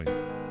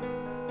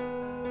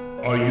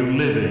Are you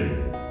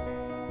living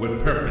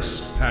with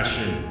purpose,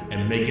 passion,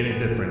 and making a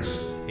difference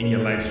in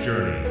your life's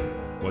journey?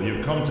 Well,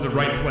 you've come to the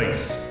right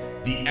place.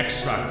 The X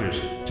Factors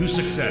to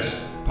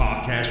Success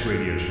podcast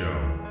radio show.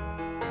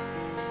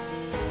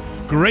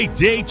 Great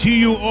day to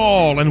you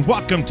all, and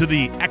welcome to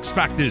the X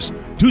Factors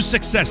to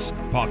Success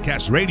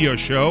podcast radio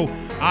show.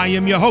 I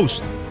am your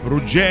host,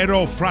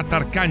 Ruggero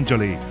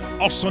Fratarcangeli,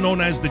 also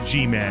known as the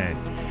G-Man.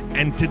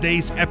 And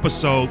today's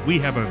episode, we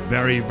have a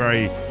very,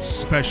 very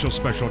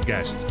special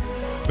guest.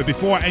 But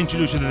before I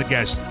introduce you to the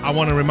guest, I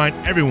want to remind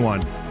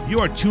everyone, you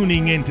are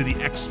tuning in to the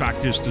X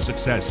Factors to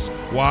Success.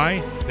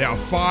 Why? There are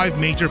 5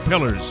 major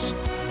pillars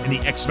in the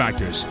X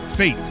Factors: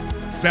 faith,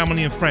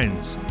 family and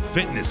friends,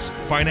 fitness,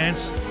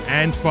 finance,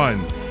 and fun.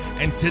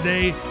 And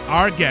today,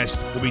 our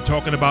guest will be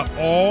talking about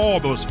all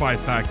those 5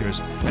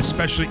 factors,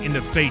 especially in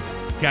the faith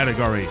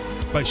category.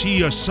 But she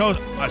is so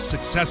a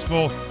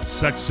successful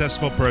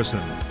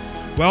person.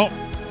 Well,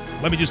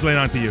 let me just lay it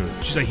on to you.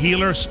 She's a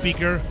healer,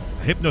 speaker,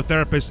 a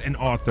hypnotherapist, and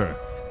author,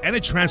 and a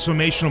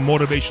transformational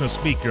motivational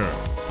speaker.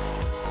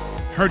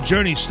 Her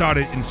journey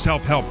started in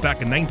self-help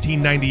back in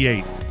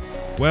 1998.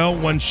 Well,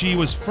 when she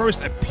was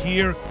first a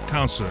peer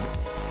counselor.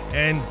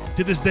 And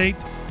to this date,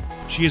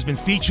 she has been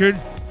featured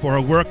for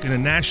her work in the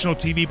national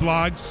TV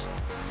blogs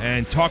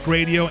and talk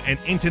radio and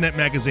internet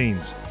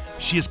magazines.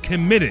 She is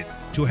committed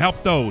to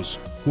help those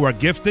who are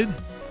gifted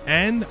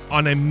and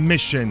on a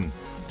mission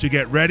to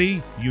get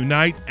ready,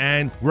 unite,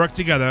 and work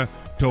together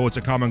towards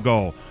a common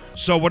goal.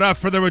 So without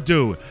further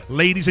ado,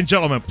 ladies and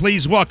gentlemen,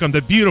 please welcome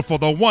the beautiful,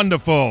 the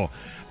wonderful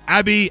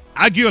Aguilera.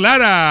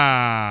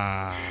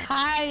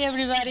 Hi,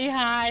 everybody.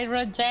 Hi,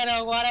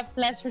 Ruggero. What a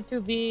pleasure to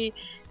be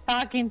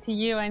talking to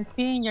you and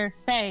seeing your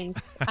face.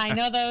 I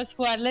know those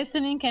who are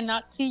listening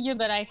cannot see you,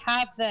 but I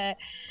have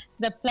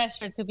the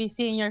pleasure to be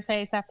seeing your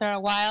face after a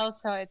while,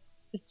 so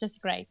it's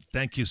just great.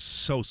 Thank you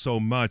so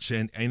much.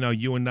 And I know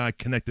you and I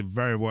connected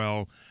very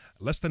well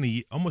less than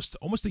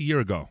almost a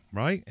year ago,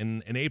 right?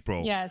 In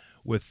April. Yes.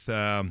 With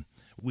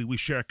we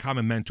share a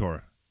common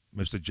mentor,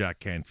 Mr. Jack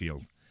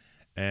Canfield.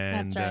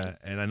 And that's right.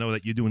 And I know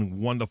that you're doing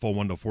wonderful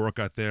work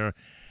out there.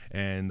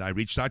 And I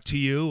reached out to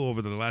you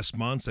over the last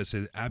months. I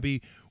said,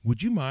 Abby,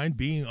 would you mind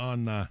being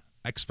on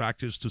X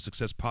Factors to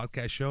Success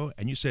podcast show?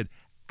 And you said,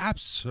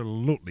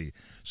 absolutely.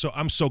 So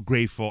I'm so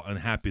grateful and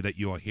happy that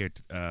you are here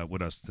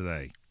with us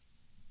today.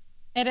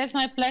 It is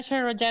my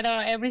pleasure,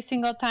 Ruggero. Every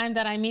single time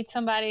that I meet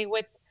somebody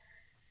with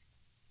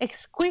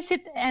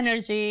exquisite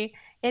energy,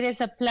 it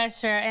is a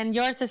pleasure, and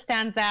yours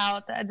stands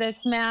out. This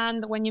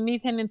man, when you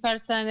meet him in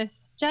person,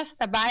 is just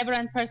a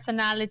vibrant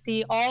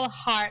personality, all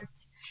heart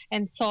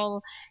and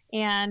soul.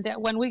 And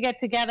when we get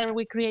together,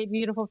 we create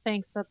beautiful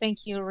things. So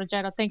thank you,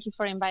 Ruggero. Thank you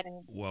for inviting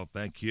me. Well,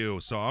 thank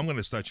you. So I'm going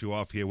to start you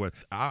off here with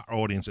our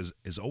audience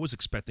is always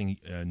expecting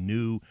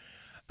new,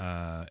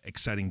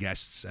 exciting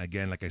guests.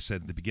 Again, like I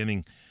said at the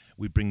beginning,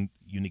 we bring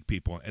unique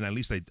people, and at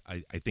least I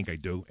think I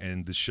do.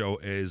 And the show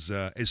is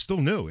still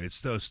new.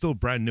 It's still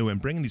brand new.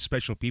 And bringing these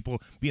special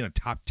people, being a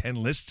top 10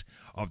 list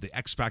of the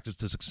X Factors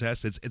to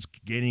Success, it's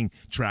gaining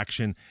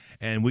traction.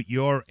 And with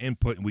your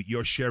input and with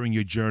your sharing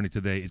your journey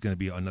today is going to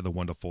be another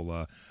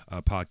wonderful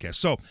podcast.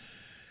 So,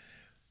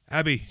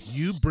 Abby,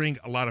 you bring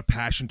a lot of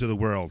passion to the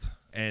world,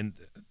 and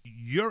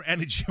your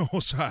energy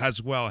also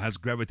has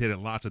gravitated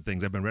lots of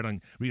things. I've been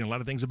reading a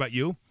lot of things about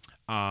you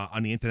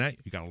on the internet.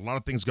 You got a lot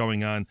of things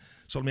going on.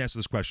 So let me ask you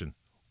this question.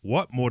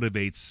 What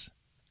motivates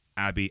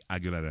Abby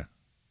Aguilera?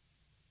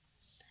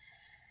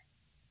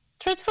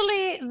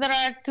 Truthfully, there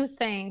are 2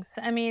 things.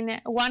 I mean,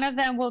 one of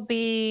them will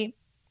be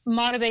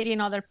motivating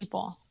other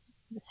people,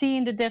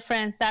 seeing the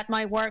difference that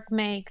my work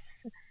makes.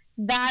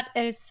 That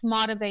is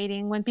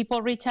motivating. When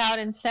people reach out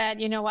and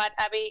said, you know what,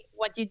 Abby,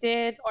 what you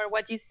did or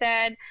what you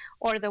said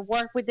or the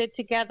work we did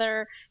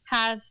together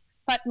has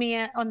put me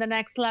on the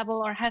next level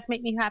or has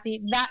made me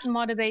happy, that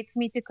motivates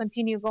me to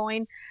continue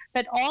going.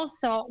 But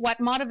also what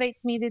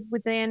motivates me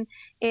within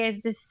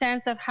is the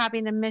sense of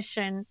having a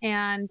mission,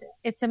 and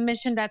it's a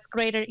mission that's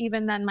greater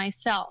even than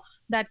myself,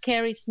 that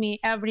carries me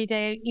every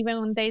day, even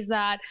on days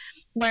that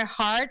were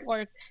hard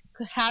or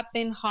have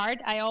been hard.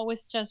 I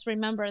always just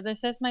remember,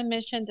 this is my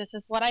mission, this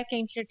is what I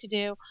came here to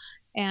do,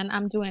 and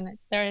I'm doing it.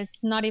 There is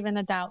not even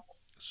a doubt.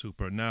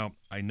 Super. Now,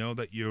 I know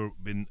that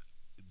you've been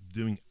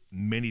doing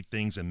many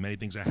things, and many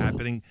things are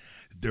happening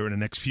during the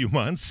next few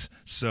months.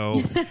 So,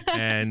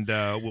 and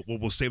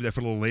we'll save that for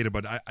a little later.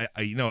 But I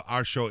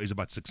our show is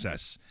about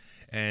success,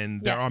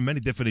 and there are many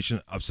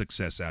definitions of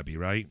success, Abby.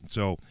 Right?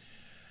 So,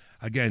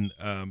 again,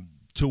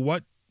 to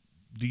what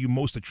do you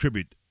most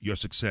attribute your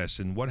success,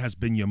 and what has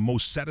been your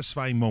most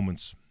satisfying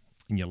moments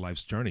in your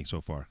life's journey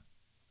so far?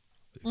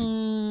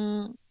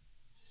 I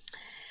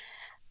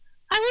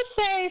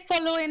would say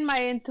following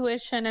my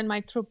intuition and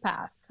my true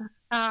path.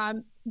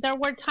 There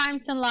were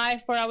times in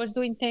life where I was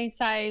doing things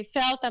I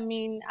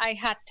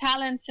had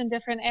talents in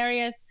different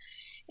areas.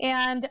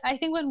 And I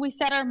think when we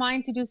set our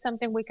mind to do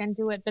something, we can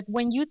do it. But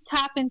when you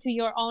tap into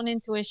your own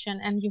intuition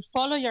and you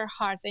follow your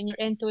heart and your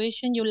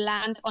intuition, you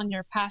land on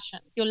your passion.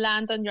 You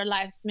land on your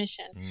life's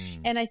mission.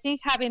 And I think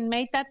having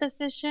made that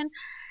decision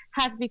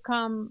has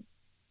become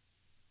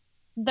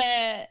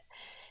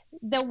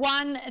the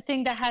one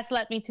thing that has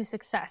led me to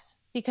success.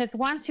 Because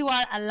once you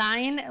are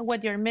aligned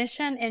with your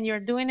mission and you're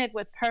doing it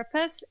with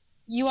purpose,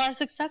 you are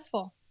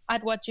successful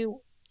at what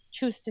you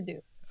choose to do.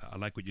 I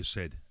like what you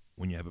said,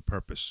 when you have a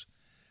purpose.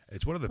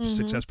 It's one of the Mm-hmm.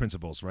 success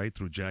principles, right,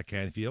 through Jack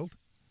Canfield,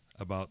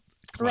 about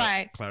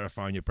Right.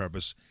 clarifying your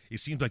purpose. It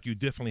seems like you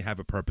definitely have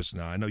a purpose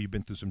now. I know you've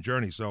been through some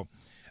journey, so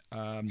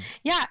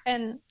Yeah.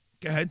 And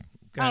go ahead.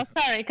 oh,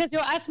 sorry, because you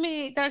asked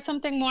me. There's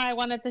something more I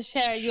wanted to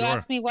share. You Sure.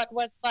 asked me what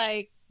was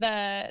like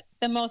the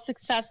most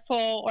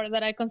successful, or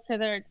that I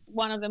considered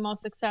one of the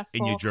most successful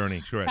In your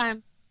journey, sure.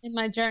 times in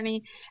my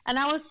journey. And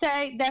I would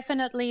say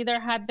definitely there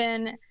have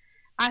been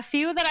a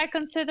few that I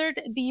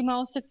considered the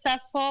most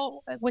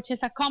successful, which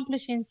is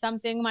accomplishing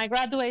something. My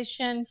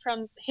graduation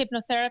from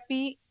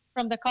hypnotherapy,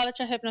 from the College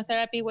of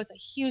Hypnotherapy, was a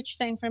huge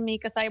thing for me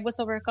because I was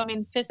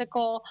overcoming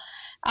physical,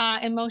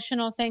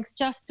 emotional things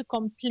just to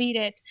complete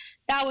it.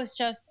 That was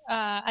just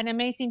an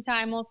amazing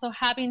time. Also,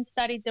 having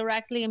studied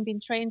directly and been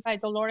trained by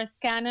Dolores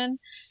Cannon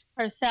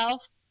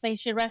herself, may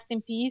she rest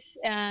in peace.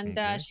 And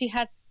Okay. she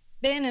has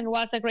been and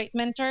was a great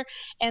mentor.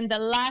 And the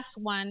last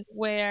one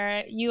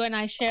where you and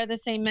I share the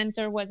same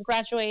mentor was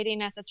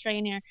graduating as a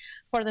trainer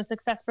for the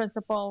Success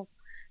Principles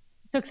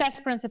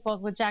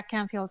with Jack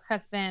Canfield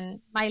has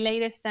been my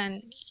latest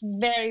and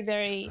very,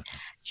 very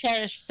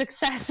cherished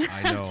success.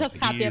 I I'm know just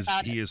happy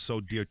about he it. is so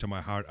dear to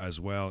my heart as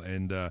well,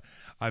 and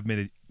I've made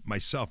it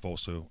myself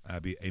also,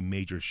 Abby, a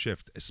major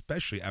shift,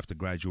 especially after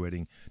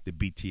graduating the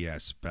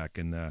BTS back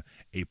in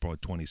April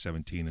of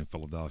 2017 in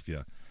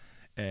Philadelphia.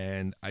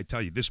 And I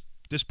tell you, this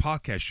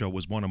podcast show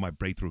was one of my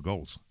breakthrough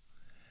goals,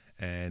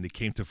 and it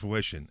came to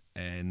fruition.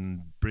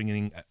 And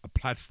bringing a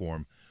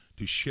platform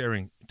to share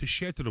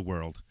to the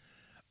world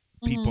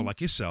people Mm-hmm. like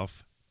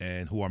yourself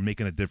and who are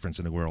making a difference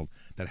in the world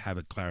that have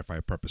a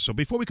clarified purpose. So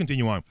before we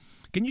continue on,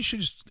 can you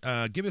just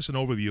give us an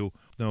overview of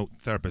what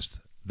a therapist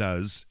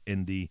does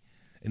in the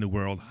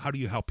world? How do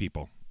you help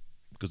people?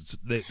 Because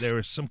there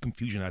is some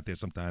confusion out there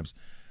sometimes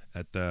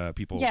that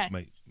people Yes.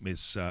 might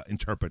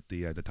misinterpret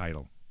the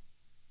title.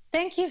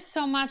 Thank you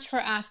so much for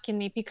asking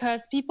me,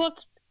 because people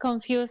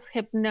confuse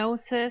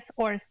hypnosis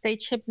or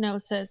stage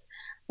hypnosis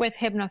with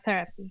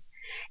hypnotherapy.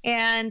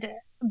 And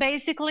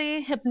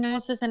basically,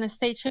 hypnosis and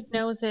stage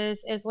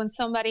hypnosis is when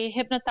somebody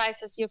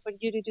hypnotizes you for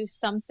you to do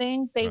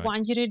something they Right.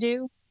 want you to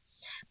do.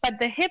 But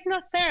the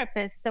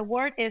hypnotherapist, the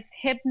word is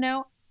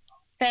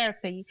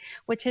hypnotherapy,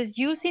 which is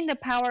using the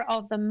power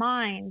of the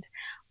mind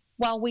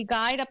while we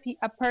guide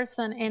a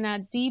person in a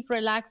deep,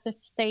 relaxed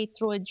state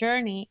through a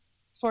journey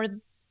for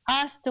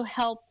us to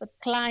help the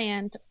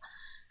client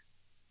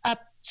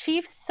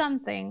achieve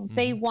something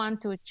they Mm-hmm.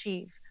 want to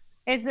achieve.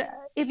 Is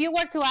If you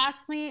were to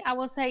ask me, I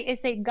will say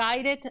it's a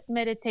guided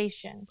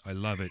meditation. I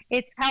love it.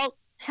 It's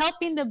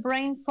helping the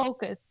brain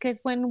focus, because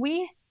when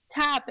we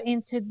tap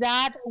into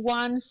that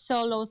one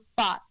solo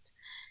thought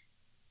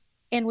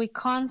and we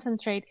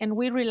concentrate and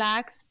we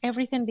relax,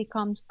 everything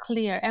becomes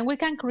clear, and we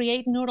can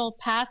create neural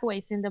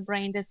pathways in the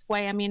brain this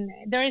way. I mean,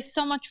 there is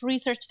so much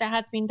research that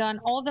has been done.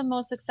 All the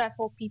most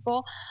successful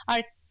people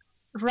are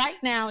right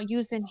now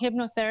using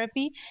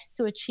hypnotherapy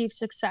to achieve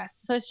success.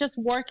 So it's just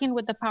working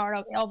with the power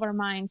of our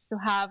minds to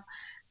have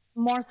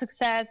more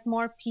success,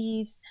 more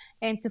peace,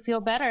 and to feel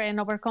better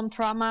and overcome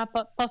trauma,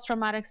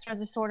 post-traumatic stress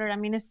disorder. I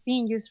mean, it's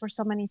being used for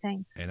so many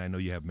things. And I know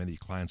you have many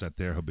clients out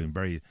there who have been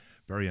very,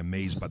 very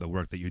amazed by the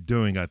work that you're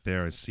doing out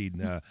there. I've seen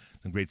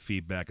some great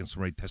feedback and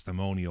some great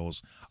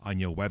testimonials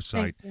on your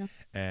website. Thank you.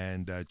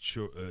 And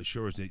sure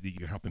is that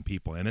you're helping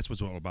people. And that's what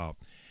it's all about.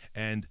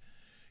 And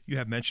you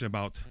have mentioned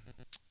about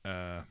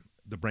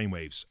the brain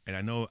waves. And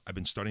I know I've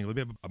been studying a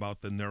little bit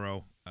about the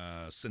neuro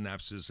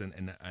synapses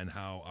and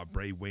how our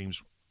brain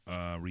waves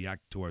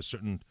react to a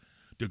certain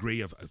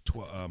degree of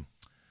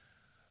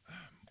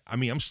I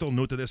mean, I'm still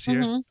new to this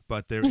here, Mm-hmm.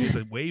 but there is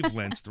a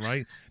wavelength,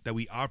 right, that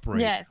we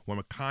operate Yes, when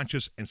we're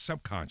conscious and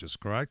subconscious,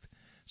 correct?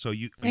 So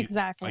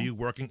exactly. are you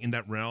working in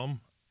that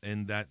realm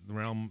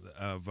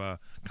of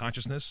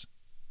consciousness?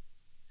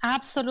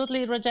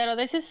 Absolutely, Rogero.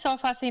 This is so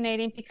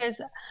fascinating,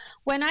 because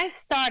when I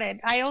started,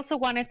 I also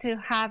wanted to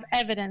have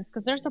evidence,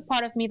 because there's a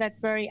part of me that's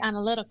very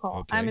analytical.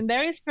 Okay. I'm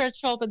very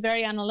spiritual, but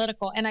very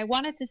analytical. And I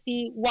wanted to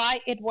see why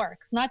it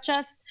works, not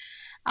just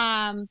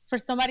for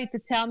somebody to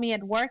tell me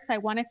it works. I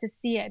wanted to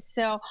see it.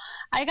 So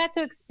I got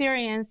to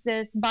experience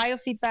this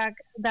biofeedback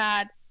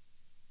that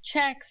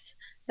checks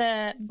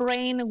the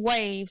brain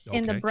waves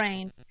in the Okay.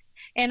 brain.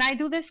 And I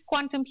do this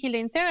quantum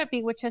healing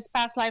therapy, which is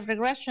past life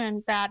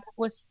regression, that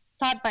was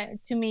taught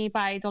to me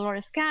by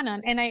Dolores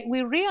Cannon. And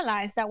we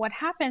realized that what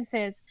happens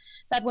is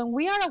that when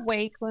we are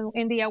awake, when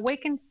in the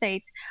awakened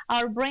state,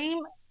 our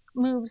brain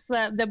moves,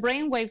 the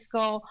brain waves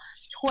go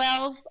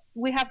 12,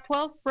 we have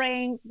 12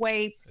 brain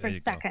waves There per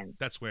you go. second.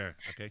 That's where.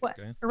 Okay. Wh-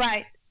 Okay.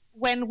 Right.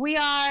 When we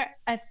are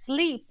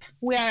asleep,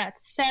 we are at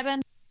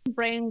 7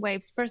 brain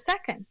waves per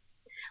second.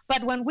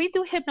 But when we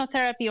do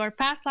hypnotherapy or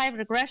past life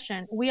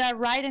regression, we are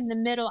right in the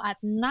middle at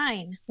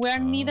 9. We are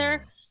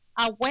neither Oh,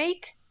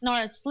 awake nor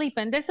asleep.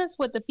 And this is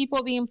with the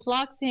people being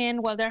plugged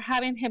in while they're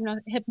having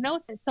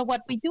hypnosis. So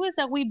what we do is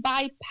that we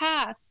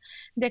bypass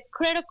the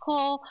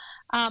critical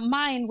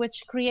mind,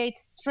 which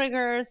creates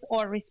triggers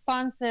or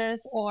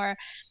responses or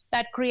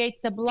that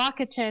creates the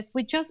blockages.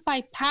 We just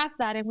bypass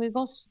that and we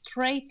go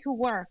straight to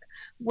work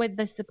with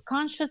the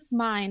subconscious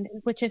mind,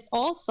 which is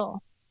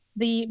also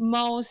the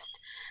most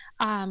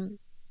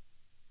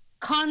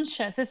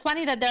conscious. It's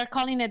funny that they're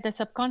calling it the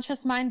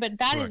subconscious mind, but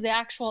that is the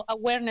actual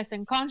awareness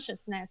and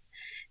consciousness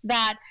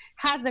that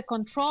has the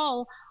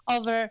control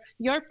over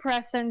your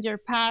present, your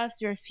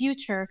past, your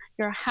future,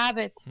 your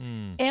habits,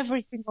 every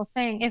single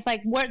thing. It's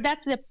like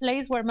that's the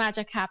place where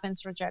magic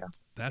happens, Rogero.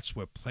 That's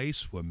the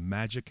place where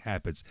magic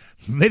happens.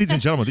 Ladies and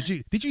gentlemen,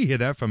 did you hear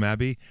that from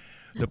Abby?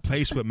 The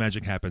place where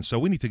magic happens. So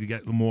we need to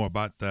get more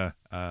about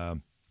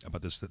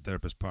this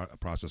therapist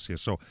process here.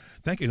 So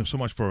thank you so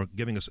much for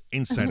giving us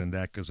insight in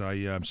that, because I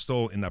am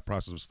still in that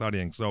process of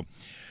studying. So,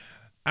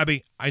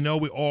 Abby, I know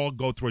we all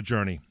go through a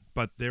journey,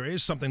 but there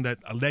is something that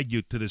led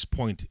you to this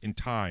point in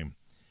time.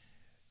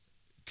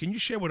 Can you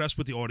share with us,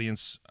 with the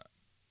audience,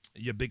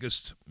 your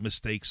biggest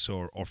mistakes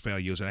or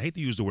failures? And I hate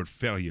to use the word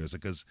failures,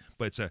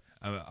 but it's a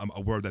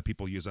word that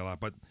people use a lot.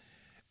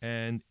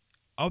 And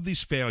of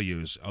these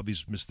failures, of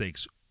these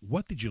mistakes,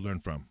 what did you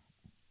learn from?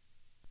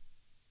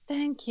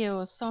 Thank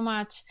you so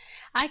much.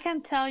 I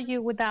can tell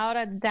you without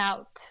a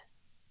doubt,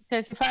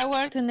 because if I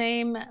were to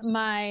name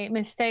my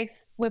mistakes,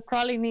 we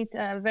probably need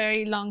a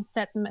very long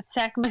segment.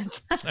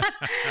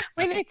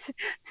 We need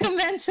to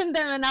mention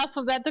them in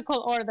alphabetical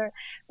order.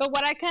 But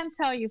what I can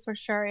tell you for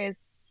sure is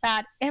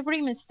that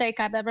every mistake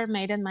I've ever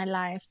made in my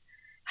life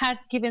has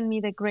given me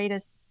the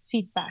greatest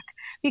feedback.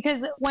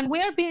 Because when we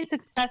are being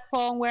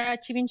successful and we're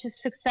achieving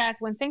success,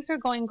 when things are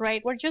going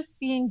great, we're just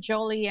being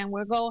jolly and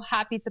we're go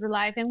happy through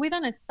life, and we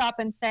don't stop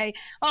and say,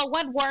 oh,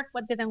 what worked,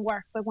 what didn't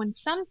work. But when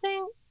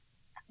something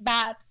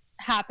bad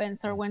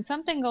happens or when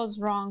something goes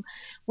wrong,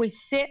 we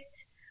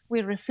sit,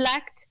 we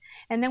reflect,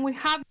 and then we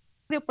have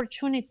the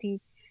opportunity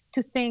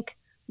to think,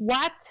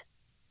 what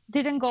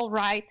didn't go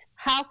right?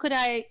 How could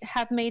I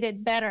have made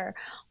it better?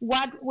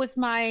 What was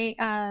my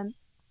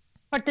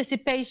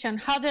participation?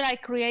 How did I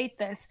create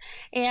this?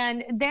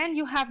 And then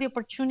you have the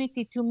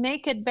opportunity to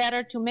make it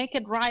better, to make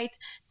it right,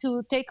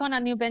 to take on a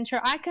new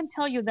venture. I can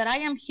tell you that I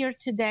am here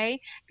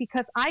today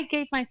because I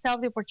gave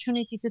myself the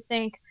opportunity to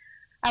think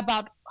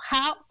about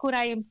how could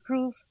I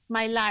improve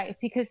my life.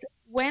 Because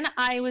when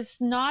I was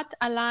not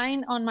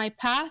aligned on my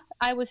path,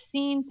 I was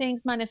seeing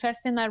things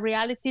manifest in my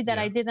reality that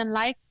I didn't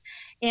like.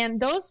 And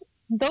those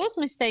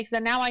mistakes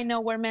that now I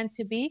know were meant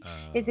to be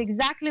is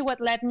exactly what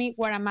led me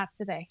where I'm at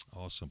today.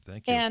 Awesome.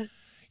 Thank you. And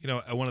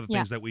one of the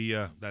things that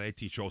that I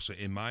teach also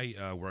in my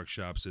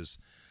workshops is,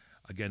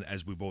 again,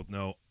 as we both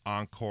know,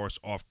 on course,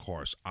 off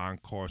course, on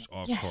course,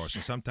 off course.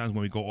 And sometimes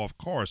when we go off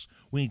course,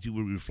 we need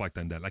to reflect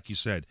on that. Like you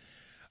said,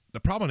 the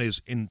problem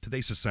is in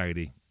today's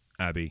society,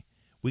 Abby,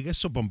 we get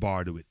so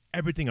bombarded with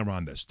everything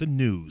around us, the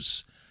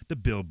news, the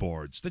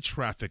billboards, the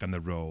traffic on the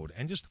road,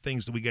 and just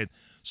things that we get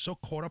so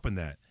caught up in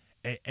that.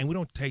 And we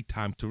don't take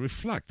time to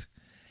reflect.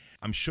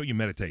 I'm sure you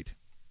meditate.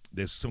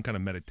 There's some kind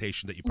of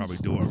meditation that you probably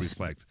do or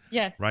reflect.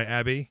 Yes. Right,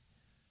 Abby?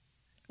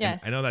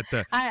 Yes. And I know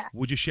that.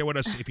 Would you share with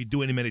us, if you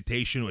do any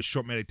meditation or a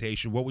short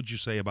meditation, what would you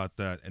say about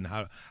that, and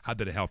how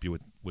did it help you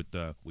with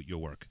your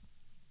work?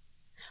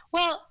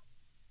 Well,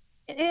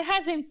 it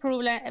has been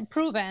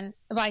proven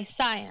by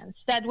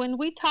science that when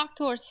we talk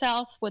to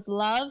ourselves with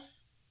love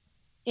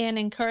and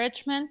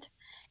encouragement,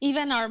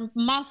 even our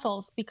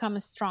muscles become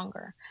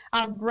stronger.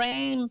 Our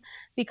brain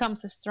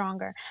becomes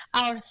stronger.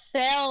 Our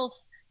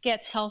cells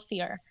get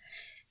healthier.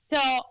 So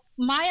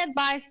my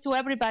advice to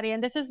everybody,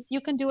 and this is,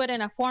 you can do it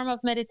in a form of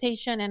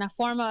meditation, in a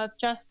form of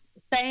just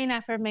saying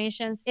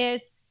affirmations,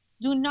 is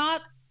do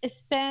not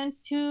spend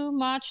too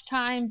much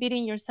time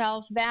beating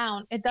yourself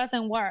down. It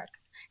doesn't work.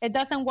 It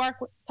doesn't work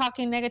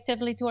talking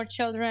negatively to our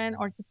children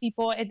or to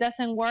people. It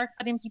doesn't work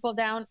putting people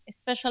down,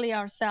 especially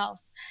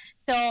ourselves.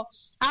 So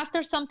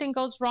after something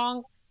goes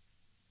wrong,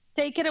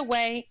 take it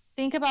away.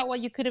 Think about what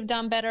you could have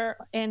done better.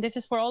 And this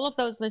is for all of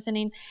those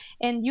listening.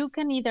 And you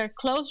can either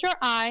close your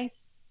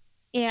eyes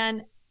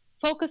and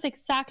focus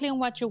exactly on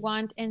what you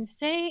want and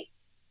say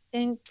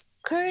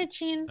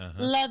encouraging,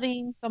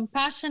 loving,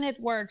 compassionate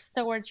words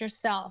towards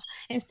yourself.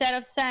 Instead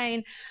of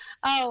saying,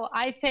 oh,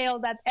 I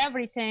failed at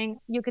everything,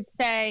 you could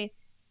say,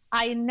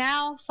 I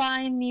now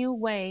find new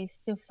ways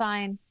to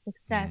find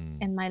success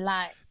in my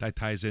life. That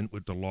ties in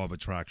with the law of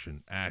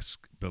attraction.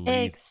 Ask,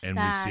 believe, and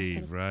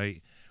receive,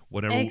 right?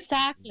 Whatever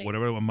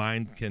the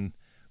mind can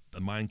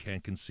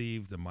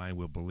conceive, the mind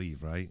will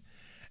believe, right?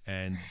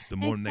 And the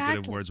more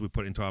negative words we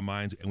put into our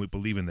minds and we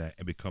believe in that,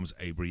 it becomes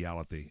a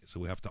reality.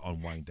 So we have to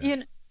unwind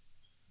that.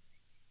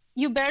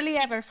 You barely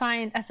ever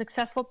find a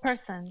successful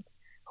person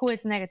who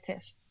is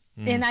negative.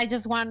 And I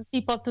just want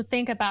people to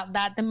think about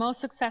that. The most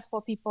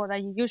successful people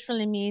that you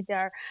usually meet,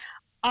 they're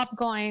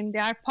upgoing, they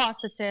are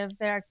positive,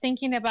 they're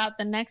thinking about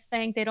the next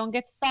thing. They don't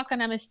get stuck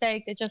on a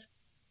mistake. They just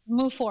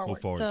move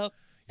forward. So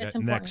It's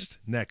important.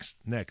 Next.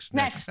 Next.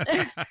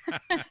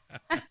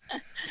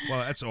 Well,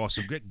 that's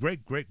awesome.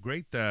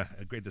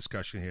 Great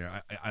discussion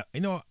here.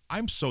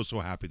 I'm so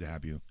happy to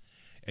have you,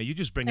 and you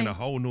just bringing a Thank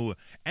whole new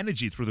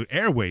energy through the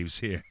airwaves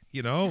here.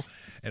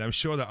 And I'm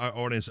sure that our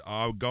audience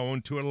are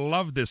going to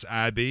love this,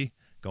 Abby.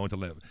 Going to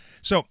live.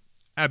 So,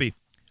 Abby,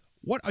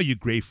 what are you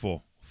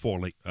grateful for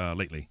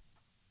lately?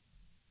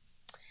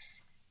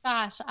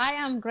 Gosh, I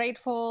am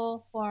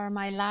grateful for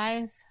my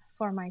life,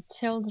 for my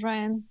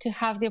children, to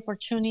have the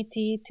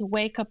opportunity to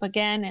wake up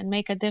again and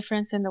make a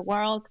difference in the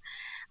world.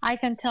 I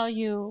can tell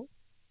you,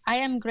 I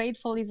am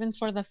grateful even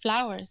for the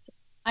flowers.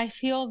 I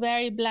feel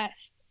very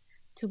blessed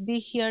to be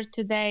here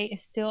today,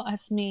 still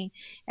as me,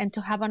 and to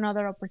have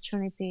another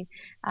opportunity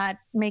at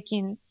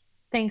making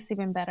things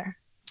even better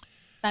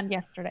than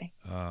yesterday.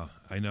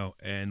 I know.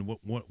 And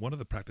one of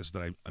the practices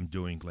that I'm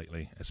doing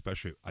lately,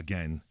 especially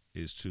again,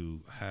 is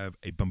to have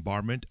a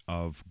bombardment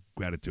of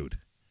gratitude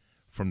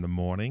from the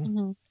morning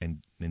Hmm.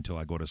 and until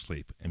I go to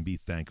sleep, and be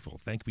thankful.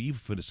 Thankful even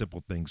for the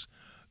simple things,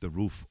 the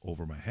roof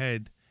over my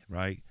head,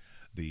 right?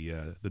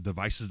 The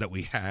devices that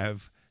we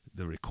have,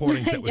 the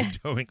recordings that we're Yeah.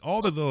 doing,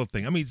 all the little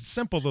things. I mean,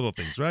 simple little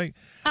things, right?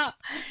 Uh,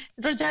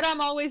 Rogero, I'm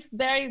always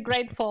very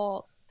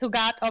grateful to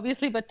God,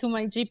 obviously, but to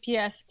my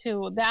GPS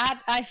too.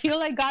 That I feel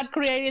like God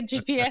created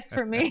GPS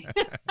for me.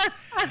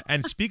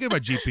 And speaking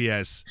about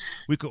GPS,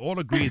 we could all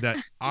agree that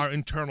our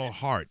internal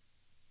heart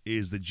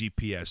is the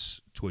GPS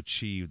to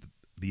achieve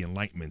the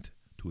enlightenment,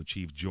 to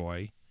achieve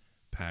joy,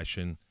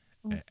 passion,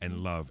 and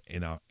Mhm. love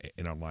in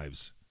our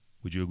lives.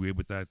 Would you agree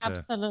with that?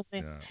 Absolutely.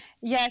 Yeah.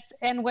 Yes.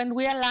 And when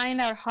we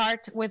align our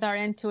heart with our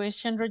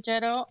intuition,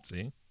 Rogero,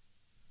 See,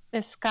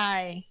 the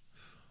sky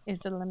is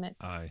the limit.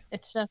 I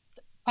It's just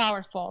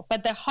powerful.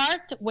 But the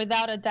heart,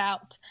 without a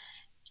doubt,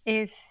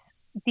 is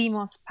the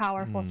most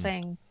powerful mm,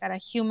 thing that a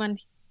human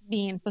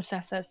being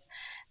possesses,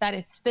 that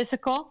is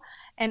physical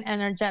and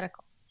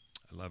energetical.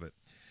 I love it.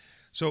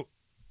 So,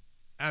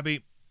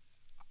 Abby,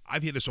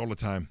 I've hear this all the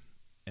time,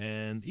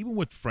 and even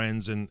with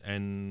friends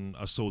and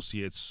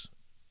associates,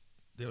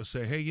 they'll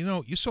say, "Hey,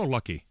 you're so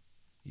lucky.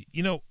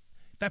 You know,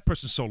 that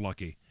person's so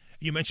lucky."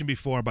 You mentioned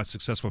before about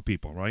successful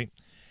people, right?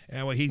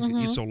 And well, he's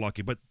Hmm. so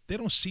lucky, but they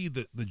don't see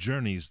the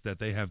journeys that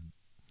they have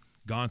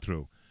gone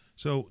through.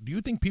 So, do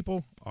you think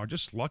people are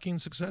just lucky in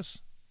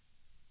success?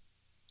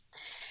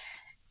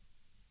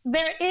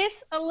 There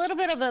is a little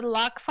bit of a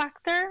luck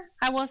factor.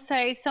 I will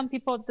say some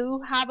people do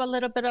have a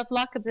little bit of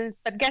luck,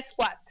 but guess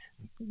what?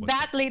 What's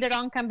that? That later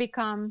on can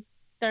become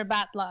their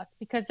bad luck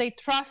because they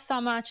trust so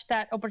much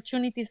that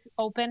opportunities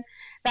open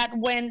that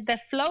when the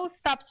flow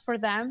stops for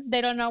them,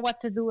 they don't know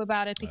what to do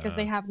about it because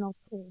they Uh, have no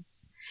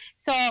tools.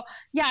 So,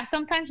 yeah,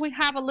 sometimes we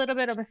have a little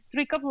bit of a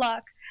streak of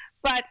luck,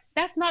 but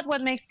that's not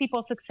what makes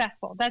people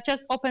successful. That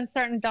just opens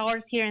certain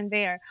doors here and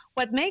there.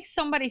 What makes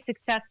somebody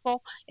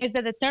successful is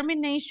the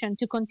determination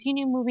to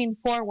continue moving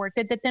forward,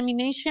 the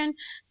determination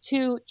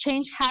to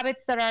change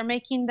habits that are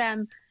making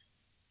them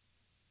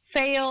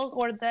fail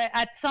or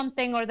at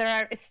something or that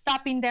are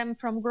stopping them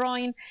from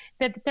growing,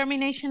 the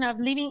determination of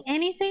leaving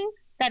anything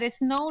that is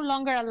no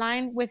longer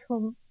aligned with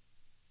whom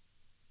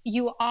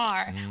you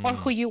are or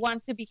who mm, you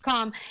want to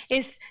become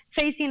is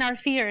facing our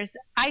fears.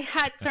 I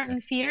had certain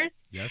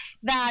fears yes.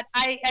 that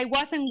I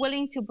wasn't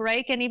willing to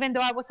break. And even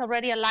though I was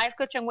already a life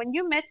coach, and when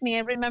you met me,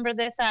 I remember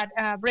this at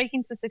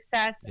Breaking to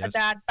Success, Yes.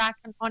 that back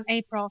on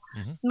April,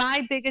 Hmm.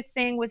 my biggest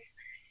thing was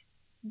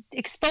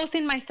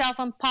exposing myself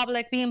on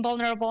public, being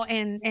vulnerable,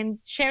 and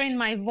sharing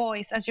my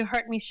voice as you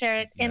heard me share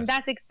it. And Yes.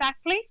 that's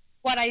exactly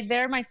what I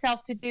dare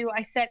myself to do.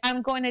 I said,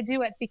 I'm going to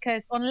do it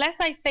because unless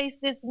I face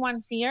this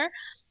one fear,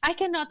 I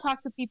cannot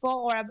talk to people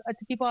or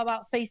to people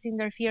about facing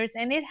their fears.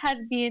 And it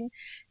has been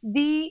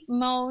the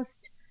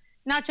most,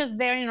 not just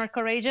daring or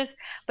courageous,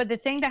 but the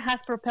thing that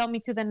has propelled me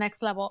to the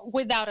next level,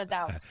 without a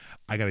doubt.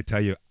 I got to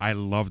tell you, I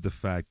love the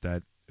fact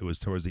that it was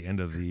towards the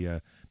end of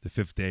the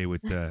fifth day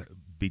with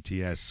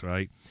BTS,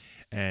 right?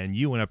 And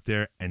you went up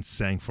there and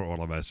sang for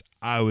all of us.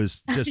 I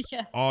was just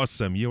Yeah.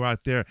 awesome. You were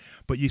out there,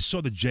 but you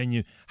saw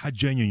how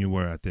genuine you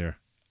were out there,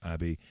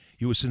 Abby.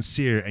 You were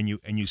sincere, and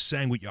you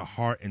sang with your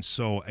heart and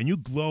soul, and you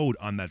glowed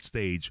on that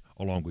stage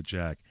along with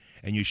Jack,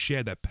 and you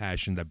shared that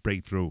passion, that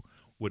breakthrough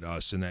with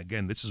us. And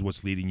again, this is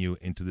what's leading you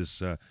into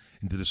this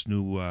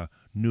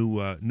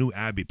new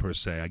Abby per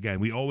se. Again,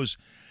 we always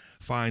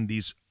find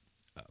these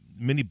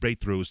mini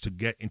breakthroughs to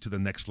get into the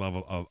next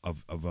level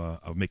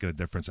of making a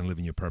difference and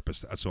living your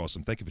purpose. That's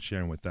awesome. Thank you for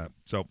sharing with that.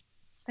 So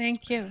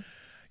Thank you.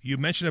 you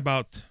mentioned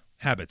about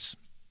habits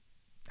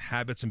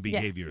and Yes.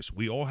 behaviors.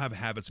 We all have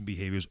habits and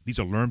behaviors. These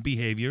are learned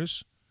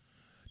behaviors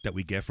that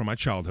we get from our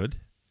childhood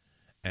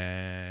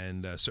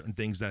and certain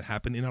things that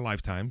happen in our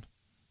lifetime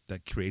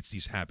that creates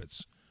these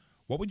habits.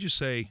 What would you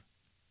say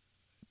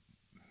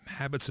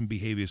habits and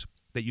behaviors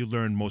that you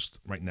learn most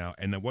right now,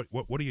 and then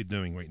what are you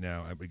doing right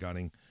now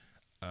regarding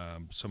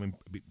some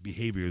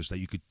behaviors that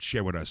you could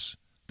share with us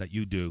that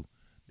you do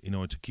in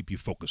order to keep you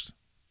focused?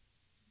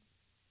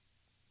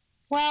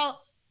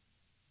 Well,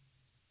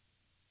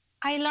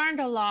 I learned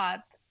a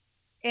lot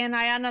and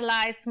I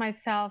analyze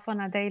myself on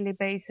a daily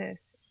basis.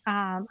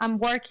 I'm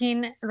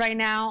working right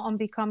now on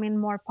becoming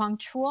more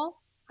punctual.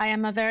 I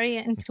am a very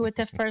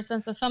intuitive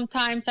person, so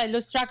sometimes I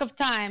lose track of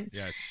time.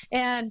 Yes.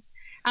 And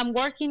I'm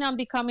working on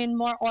becoming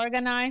more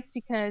organized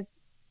because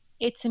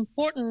it's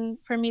important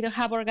for me to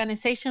have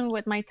organization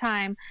with my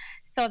time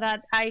so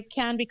that I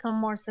can become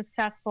more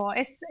successful.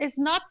 It's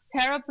not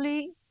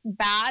terribly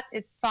bad.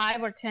 It's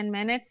 5 or 10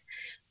 minutes,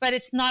 but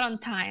it's not on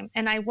time.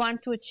 And I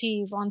want to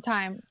achieve on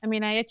time. I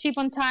mean, I achieve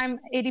on time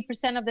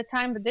 80% of the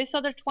time, but this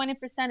other 20%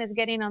 is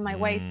getting on my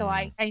way. So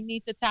Mm. I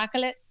need to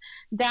tackle it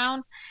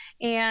down.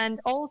 And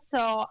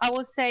also, I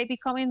will say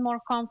becoming more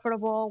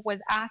comfortable with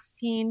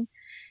asking.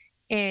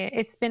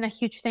 It's been a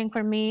huge thing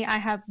for me. I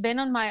have been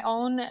on my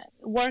own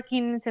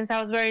working since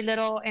I was very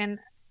little, and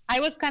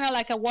I was kind of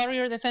like a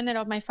warrior defendant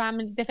of my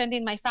family,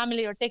 defending my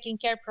family or taking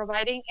care,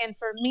 providing. And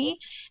for me,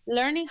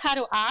 learning how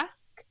to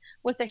ask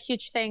was a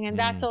huge thing, and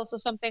that's Mm. also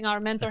something our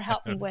mentor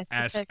helped me with.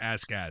 Ask, Because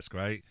ask, ask,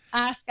 right?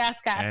 ask,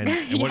 ask, ask. And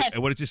Yes,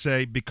 what did you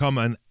say? Become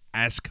an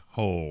ask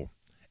hole.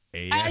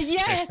 Ask.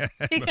 yes,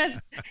 because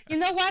you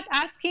know what?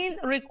 Asking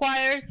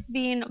requires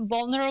being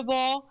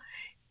vulnerable,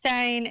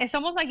 saying it's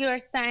almost like you're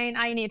saying,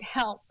 I need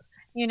help.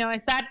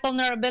 It's that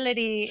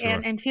vulnerability Sure.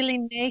 and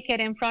feeling naked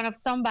in front of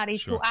somebody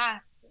to Sure.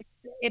 ask.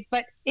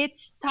 But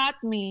it's taught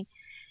me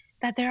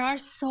that there are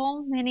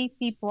so many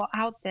people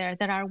out there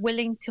that are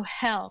willing to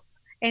help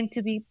and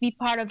to be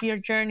part of your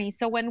journey.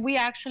 So when we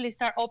actually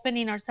start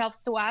opening ourselves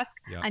to ask,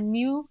 Yeah. a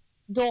new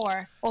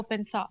door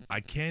opens up.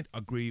 I can't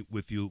agree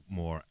with you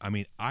more. I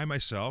mean, I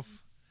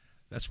myself,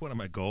 that's one of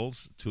my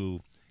goals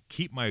to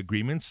keep my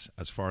agreements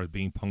as far as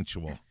being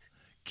punctual,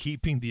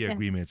 keeping the Yeah.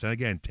 agreements, and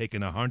again,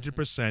 taking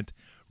 100%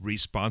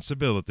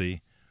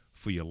 responsibility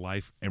for your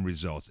life and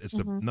results. It's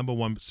the Hmm. number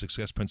one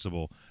success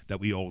principle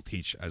that we all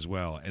teach as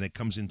well. And it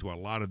comes into a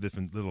lot of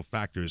different little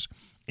factors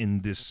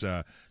in this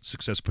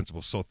success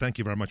principle. So thank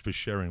you very much for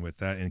sharing with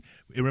that. And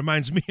it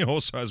reminds me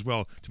also as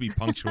well to be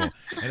punctual.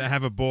 And I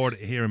have a board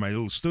here in my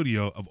little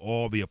studio of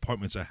all the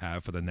appointments I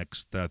have for the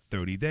next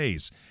 30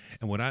 days.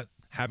 And without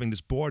having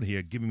this board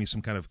here giving me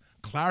some kind of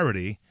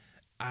clarity,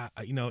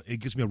 it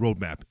gives me a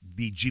roadmap,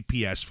 the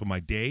GPS for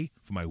my day,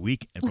 for my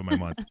week, and for my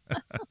month.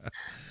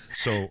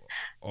 So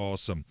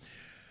awesome.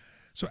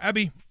 So,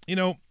 Abby, in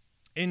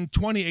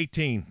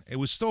 2018, it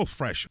was still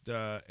fresh.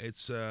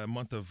 It's a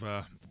month of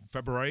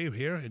February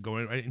here,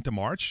 going right into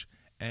March.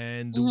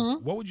 And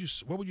Hmm. what would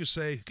you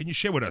say? Can you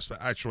share with us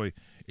actually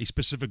a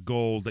specific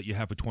goal that you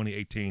have for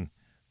 2018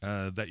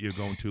 that you're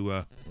going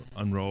to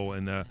unroll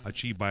and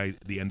achieve by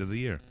the end of the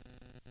year?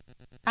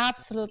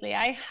 Absolutely.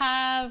 I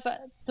have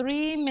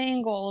three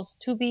main goals,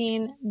 two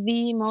being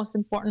the most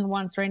important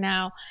ones right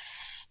now.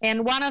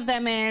 And one of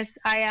them is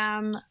I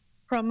am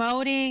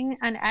promoting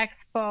an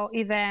expo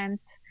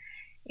event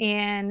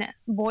in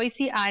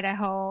Boise,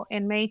 Idaho,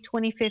 in May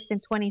 25th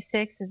and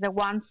 26th. Is a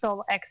One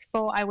Soul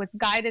Expo. I was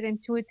guided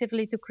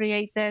intuitively to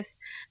create this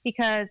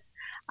because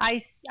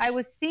I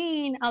was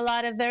seeing a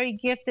lot of very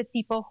gifted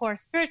people who are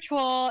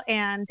spiritual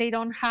and they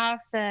don't have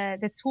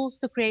the tools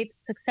to create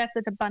success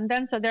and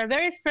abundance. So they're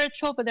very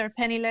spiritual, but they're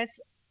penniless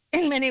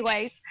in many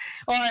ways,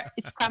 or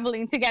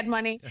scrambling to get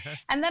money.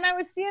 And then I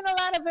was seeing a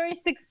lot of very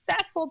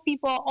successful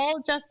people, all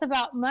just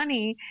about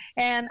money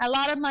and a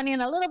lot of money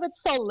and a little bit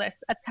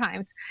soulless at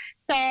times.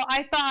 So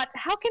I thought,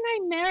 how can I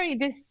marry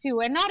these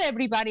two? And not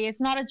everybody, it's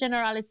not a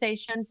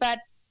generalization, but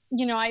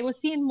I was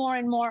seeing more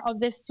and more of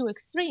these two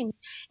extremes.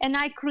 And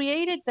I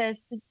created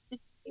this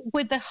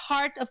with the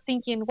heart of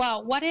thinking,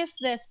 wow, what if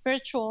the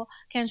spiritual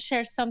can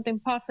share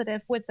something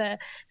positive with the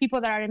people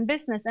that are in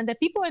business? And the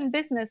people in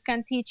business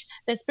can teach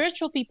the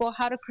spiritual people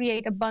how to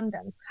create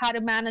abundance, how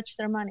to manage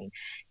their money.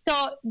 So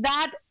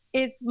that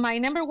is my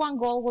number one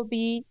goal, will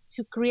be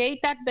to create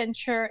that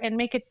venture and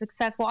make it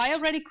successful. I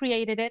already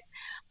created it,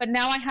 but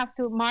now I have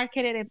to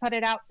market it and put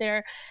it out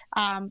there,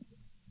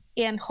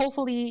 and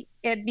hopefully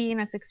it being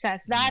a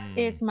success. That Mm.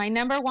 is my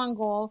number one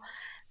goal.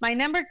 My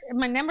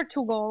number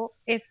two goal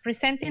is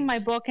presenting my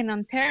book in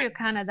Ontario,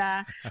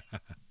 Canada,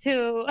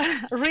 to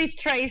Reed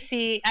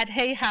Tracy at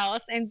Hay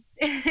House in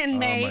Oh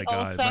May my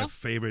God, my also.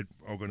 favorite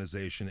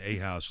organization, A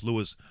House,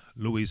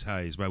 Louise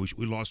Hayes. Right,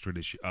 we lost her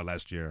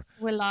last year.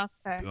 We lost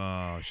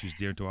her. She's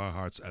dear to our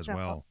hearts as So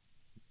well.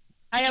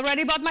 I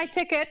already bought my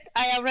ticket.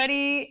 I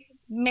already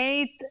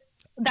made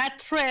that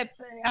trip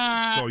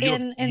So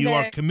in you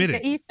are the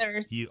committed.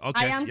 ethers. You I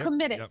okay? am Yep.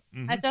 committed. Yep.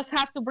 I just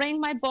have to bring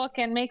my book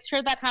and make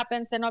sure that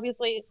happens. And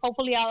obviously,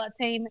 hopefully, I'll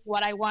attain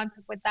what I want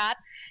with that.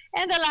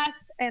 And the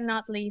last and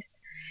not least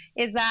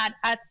is that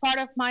as part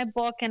of my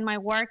book and my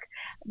work,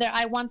 there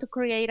I want to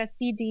create a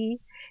CD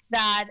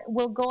that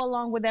will go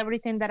along with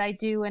everything that I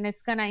do, and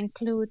it's gonna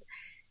include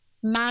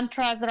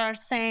mantras that are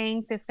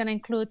saying. It's going to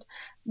include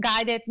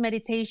guided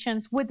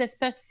meditations with the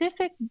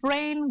specific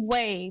brain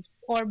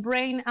waves or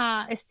brain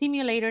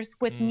stimulators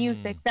with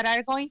music Mm. that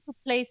are going to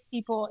place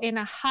people in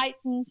a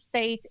heightened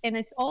state, and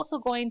it's also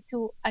going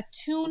to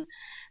attune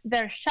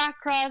their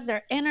chakras,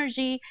 their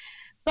energy,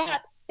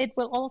 but it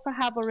will also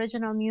have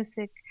original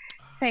music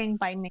sang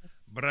by me,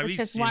 which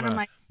is one of Bravissima,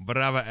 my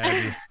brava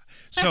Abby.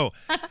 So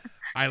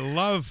I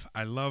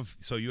love.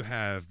 So you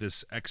have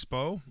this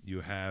expo,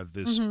 you have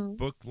this Hmm.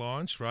 book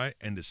launch, right,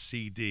 and the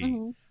CD.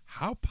 Hmm.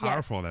 How Yes.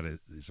 powerful that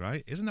is,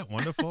 right? Isn't that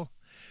wonderful?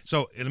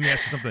 So let me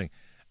ask you something.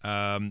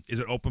 Is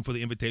it open for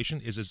the invitation?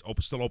 Is it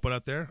still open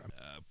out there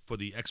for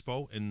the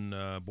expo in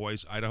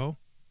Boise, Idaho?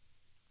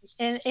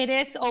 It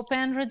is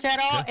open,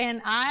 Rogero, Okay.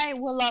 and I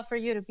would love for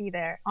you to be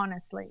there,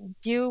 honestly.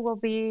 You will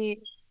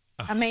be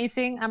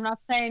amazing. I'm not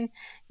saying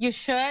you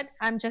should,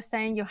 I'm just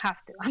saying you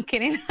have to. I'm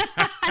kidding.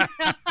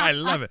 I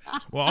love it.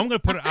 Well, I'm going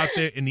to put it out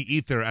there in the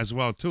ether as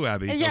well, too,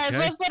 Abby. Yes, Okay.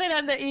 let's put it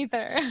on the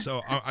ether.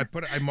 So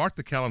I marked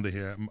the calendar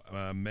here,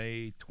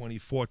 May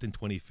 24th and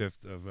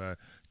 25th of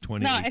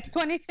No, it's 2018.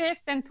 25th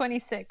and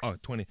 26th. Oh,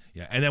 20.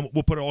 Yeah. And then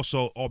we'll put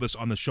also all this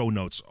on the show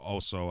notes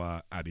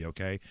also, Abby,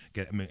 okay?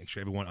 Make sure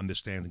everyone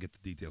understands and get the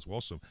details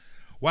also.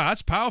 Wow,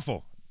 that's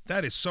powerful.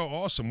 That is so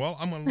awesome. Well,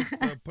 I'm going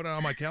to put it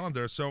on my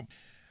calendar. So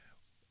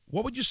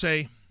what would you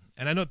say,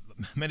 and I know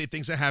many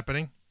things are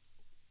happening,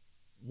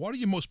 what are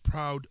you most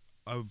proud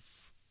of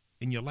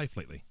in your life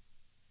lately?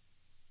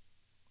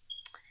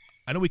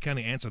 I know we kind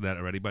of answered that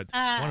already, but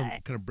I want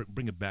to kind of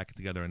bring it back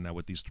together and now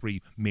with these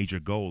three major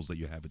goals that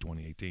you have for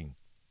 2018.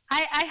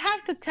 I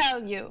have to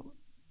tell you,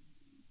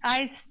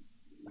 I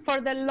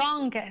for the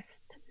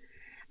longest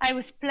I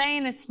was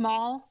playing it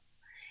small,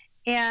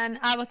 and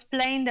I was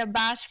playing the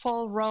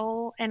bashful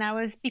role, and I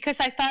was, because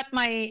I thought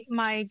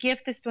my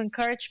gift is to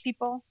encourage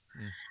people.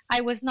 Mm.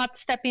 I was not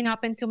stepping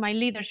up into my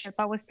leadership.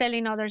 I was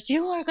telling others,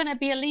 you are going to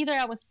be a leader.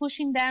 I was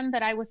pushing them,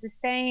 but I was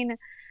staying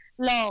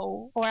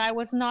low, or I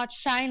was not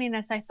shining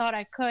as I thought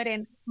I could.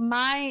 And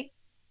my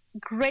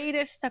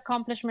greatest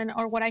accomplishment,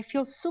 or what I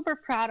feel super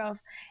proud of,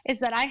 is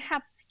that I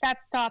have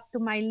stepped up to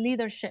my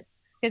leadership,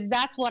 because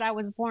that's what I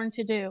was born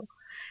to do.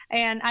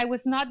 And I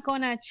was not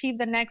going to achieve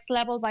the next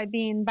level by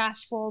being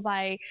bashful,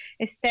 by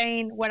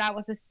staying where I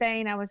was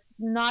staying. I was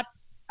not,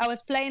 I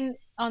was playing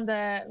on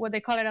the, what they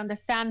call it, on the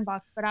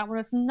sandbox, but I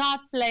was not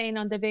playing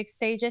on the big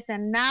stages.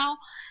 And now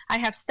I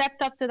have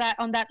stepped up to that,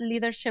 on that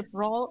leadership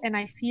role. And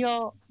I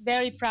feel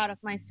very proud of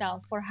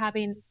myself for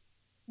having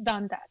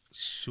done that.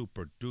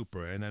 Super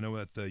duper. And I know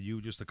that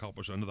you just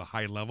accomplished another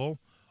high level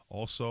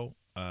also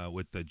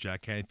with the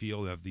Jack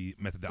Canfield of the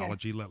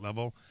methodology Yes.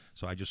 level.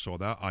 So I just saw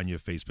that on your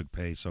Facebook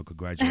page. So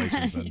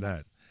congratulations on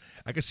that.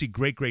 I could see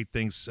great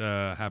things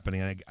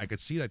happening. I could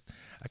see that.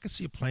 I could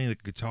see you playing the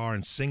guitar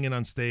and singing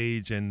on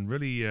stage and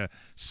really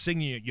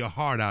singing your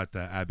heart out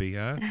there, Abby.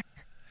 Huh?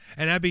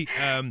 And Abby,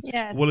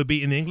 Yes. will it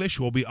be in English?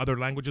 Will it be other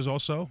languages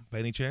also, by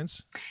any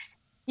chance?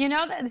 You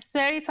know, it's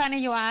very funny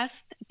you asked,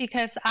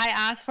 because I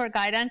asked for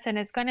guidance, and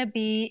it's going to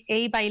be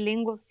a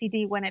bilingual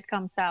CD when it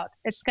comes out.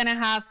 It's going to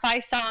have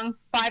 5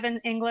 songs, 5 in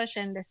English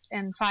and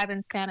 5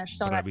 in Spanish,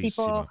 so that Bravissima.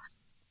 people,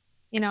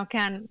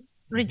 can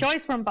Mm-hmm.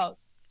 rejoice from both.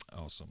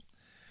 Awesome.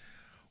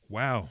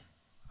 Wow.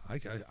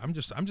 I'm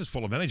just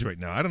full of energy right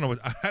now. I don't know what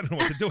I don't know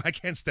what to do. I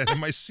can't stand in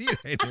my seat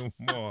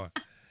anymore.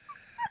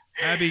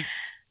 Abby,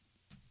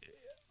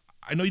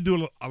 I know you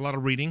do a lot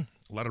of reading,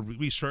 a lot of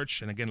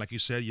research, and again, like you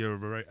said, you're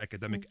very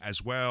academic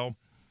as well.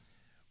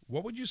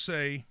 What would you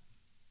say,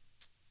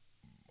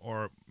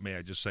 or may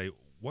I just say,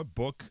 what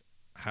book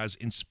has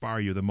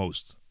inspired you the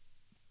most?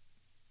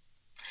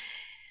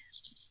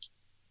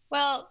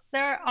 Well,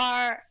 there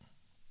are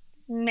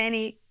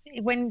many.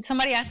 When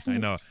somebody asks I me,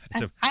 know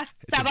ask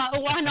about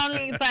one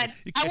only, but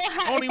I will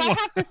have, only if I one.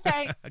 have to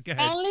say Go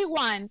ahead. only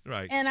one,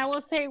 Right. and I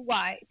will say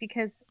why,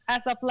 because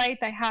as of late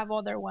I have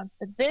other ones,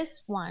 but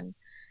this one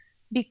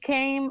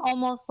became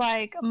almost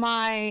like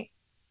my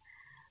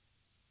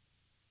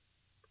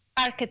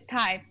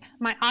archetype,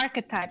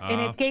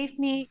 and it gave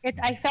me it.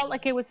 I felt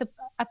like it was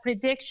a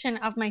prediction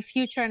of my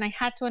future, and I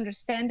had to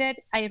understand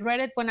it. I read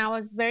it when I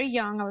was very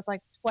young. I was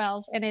like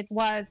 12, and it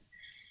was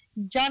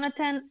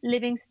Jonathan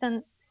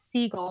Livingston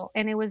Seagull,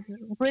 and it was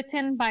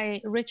written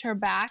by Richard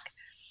Bach.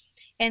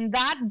 And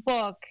that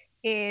book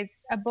is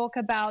a book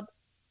about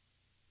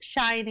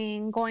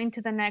shining, going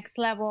to the next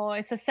level.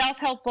 It's a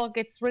self-help book.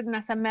 It's written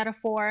as a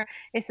metaphor.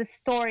 It's a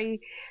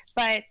story,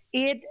 but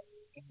it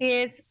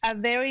is a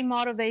very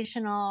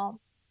motivational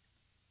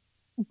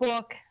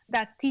book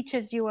that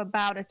teaches you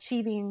about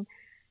achieving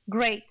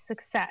great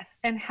success,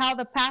 and how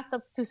the path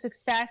to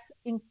success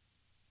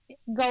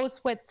goes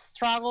with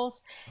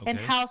struggles, and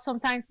Okay. how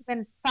sometimes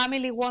even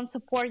family won't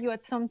support you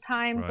at some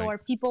times, Right. or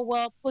people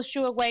will push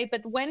you away,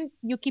 but when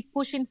you keep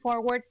pushing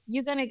forward,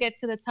 you're going to get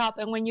to the top,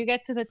 and when you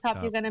get to the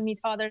top, you're going to meet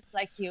others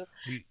like you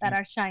that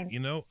are shining. You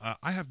know,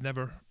 I have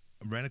never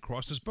ran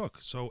across this book.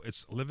 So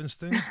it's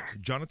Livingston,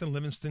 Jonathan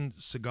Livingston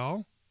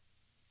Seagull,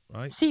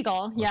 right?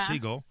 Seagull, yeah.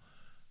 Seagull.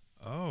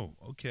 Oh,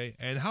 okay.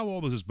 And how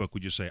old is this book,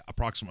 would you say,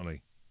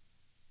 approximately?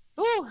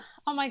 Ooh,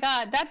 oh my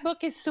God, that book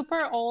is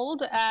super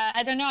old.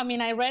 I don't know. I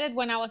mean, I read it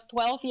when I was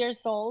 12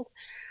 years old.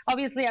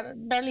 Obviously,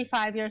 barely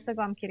 5 years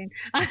ago. I'm kidding.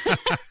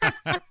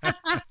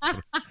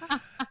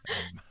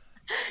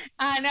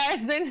 No,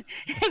 it's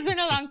been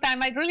a long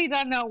time. I really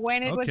don't know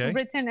when it was Okay.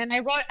 written, and I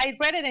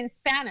read it in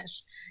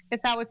Spanish,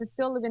 because I was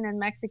still living in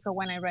Mexico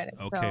when I read it.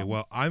 Okay, So.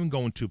 well, I'm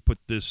going to put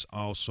this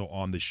also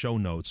on the show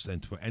notes,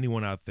 and for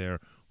anyone out there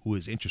who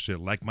is interested,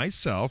 like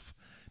myself,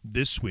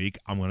 this week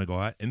I'm going to go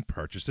out and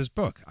purchase this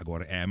book. I go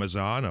to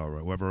Amazon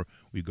or wherever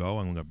we go.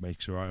 I'm going to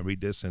make sure I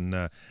read this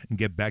and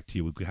get back to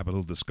you. We could have a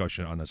little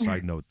discussion on a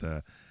side note,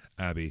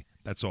 Abby.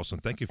 That's awesome.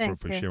 Thank you for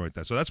sharing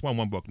that. So that's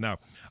one book. Now,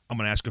 I'm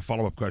going to ask a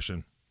follow-up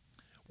question.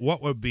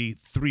 What would be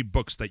 3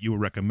 books that you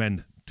would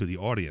recommend to the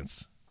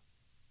audience?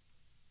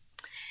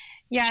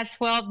 Yes,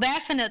 well,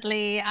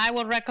 definitely, I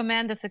will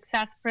recommend The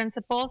Success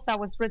Principles that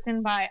was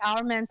written by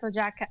our mentor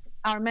Jack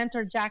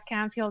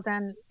Canfield,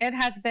 and it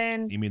has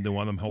been. You mean the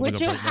one I'm holding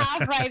up right now? Which you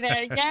have right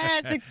there.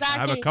 Yes, exactly. I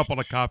have a couple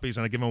of copies,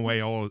 and I give them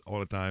away all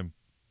the time.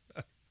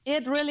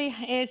 It really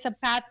is a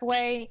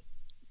pathway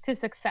to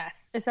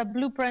success. It's a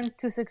blueprint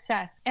to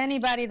success.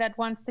 Anybody that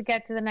wants to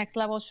get to the next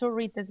level should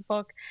read this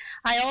book.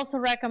 I also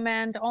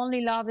recommend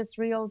Only Love is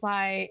Real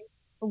by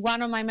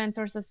one of my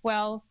mentors as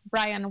well,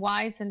 Brian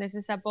Weiss, and this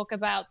is a book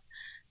about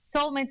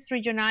soulmates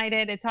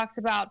reunited. It talks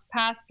about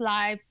past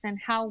lives and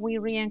how we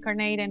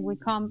reincarnate and we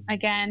come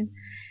again.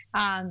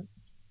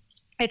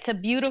 It's a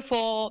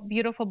beautiful,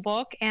 beautiful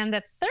book. And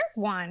the third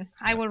one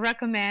I will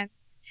recommend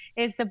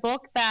is the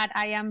book that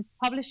I am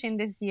publishing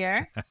this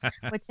year,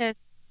 which is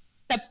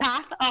The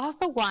Path of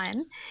the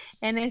One.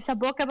 And it's a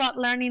book about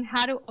learning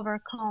how to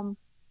overcome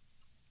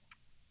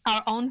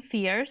our own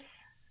fears,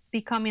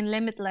 becoming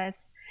limitless,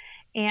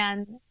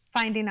 and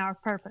finding our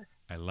purpose.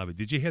 I love it.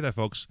 Did you hear that,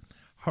 folks?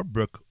 Her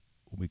book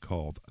will be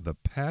called The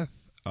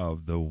Path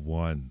of the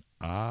One.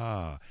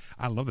 I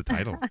love the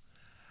title.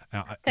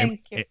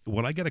 Thank you.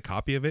 Will I get a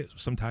copy of it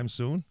sometime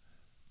soon?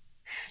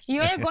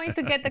 You're going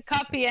to get the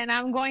copy, and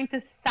I'm going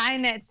to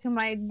sign it to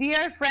my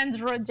dear friend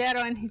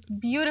Rogero and his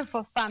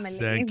beautiful family.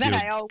 Thank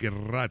you.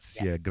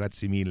 Grazie.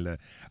 Grazie mille.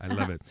 I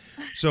love it.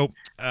 So,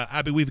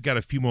 Abby, we've got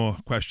a few more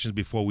questions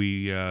before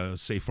we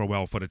say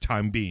farewell for the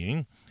time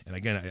being. And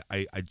again,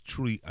 I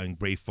truly am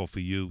grateful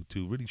for you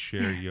to really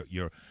share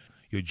your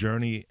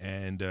journey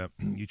and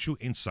your true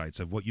insights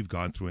of what you've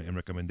gone through and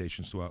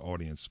recommendations to our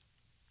audience.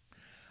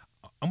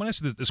 I'm going to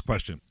ask you this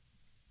question.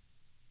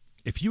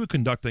 If you were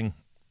conducting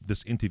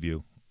this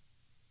interview,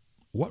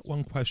 what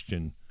one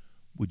question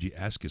would you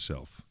ask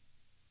yourself?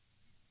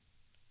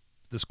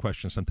 This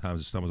question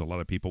sometimes stumbles a lot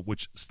of people,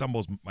 which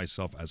stumbles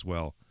myself as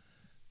well.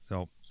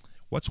 So,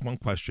 what's one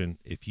question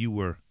if you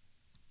were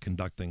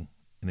conducting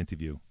an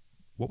interview?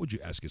 What would you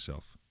ask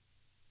yourself?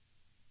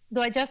 Do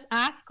I just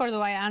ask or do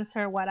I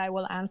answer what I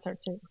will answer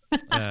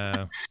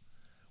to?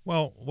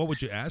 Well, what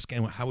would you ask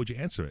and how would you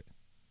answer it?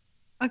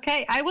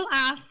 Okay, I will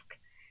ask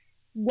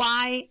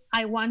why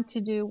I want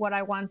to do what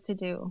I want to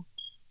do.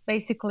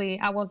 Basically,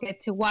 I will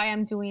get to why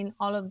I'm doing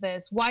all of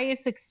this. Why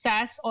is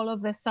success all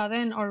of a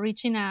sudden or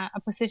reaching a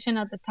position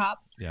at the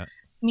top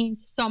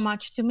means so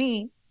much to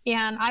me?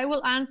 And I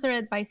will answer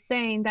it by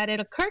saying that it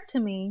occurred to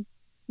me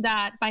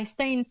that by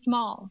staying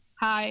small,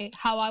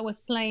 how I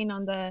was playing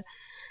on the,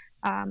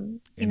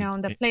 on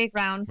the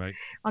playground, right,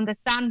 on the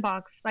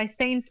sandbox. By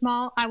staying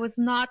small, I was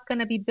not going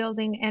to be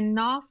building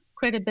enough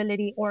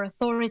credibility or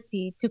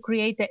authority to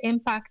create the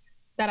impact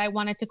that I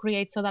wanted to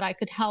create so that I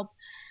could help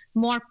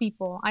more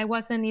people. I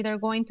wasn't either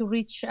going to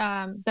reach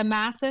the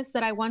masses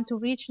that I want to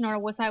reach, nor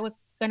was I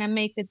going to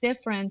make the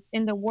difference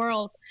in the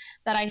world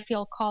that I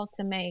feel called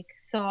to make.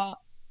 So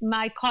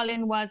my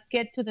calling was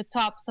get to the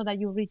top so that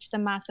you reach the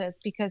masses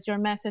because your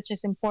message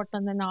is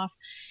important enough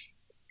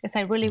because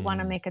I really want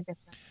to make a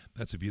difference.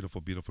 That's a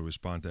beautiful, beautiful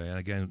response. And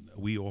again,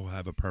 we all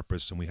have a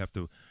purpose and we have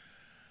to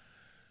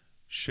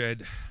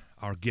shed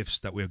our gifts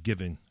that we're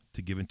given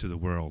to give into the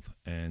world.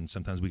 And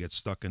sometimes we get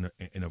stuck in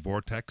a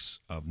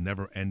vortex of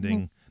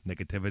never-ending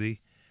negativity.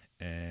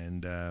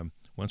 And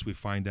once we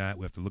find that,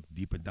 we have to look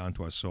deeper down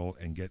to our soul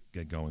and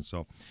get going.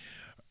 So,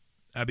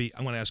 Abby,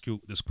 I'm going to ask you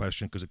this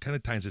question because it kind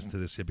of ties into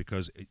this here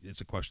because it's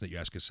a question that you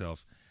ask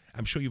yourself.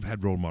 I'm sure you've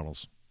had role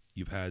models.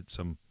 You've had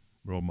some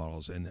role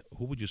models. And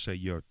who would you say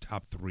your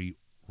top 3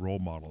 role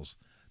models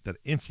that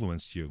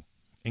influenced you,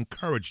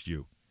 encouraged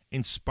you,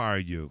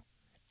 inspired you,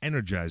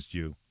 energized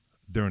you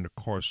during the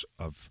course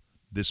of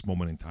this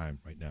moment in time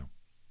right now?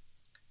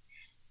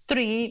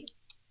 3,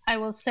 I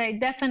will say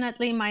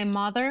definitely my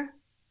mother,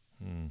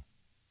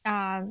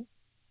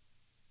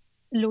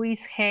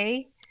 Louise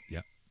Hay,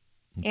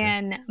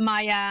 and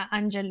Maya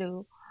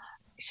Angelou.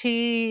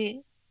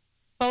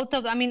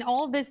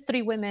 All these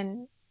 3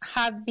 women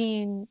have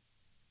been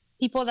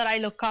people that I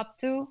look up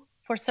to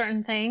for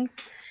certain things,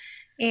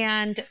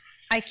 and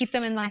I keep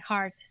them in my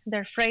heart.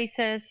 Their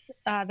phrases,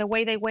 the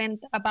way they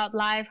went about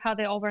life, how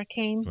they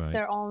overcame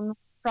their own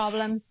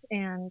problems,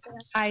 and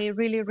I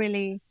really,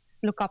 really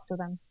look up to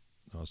them.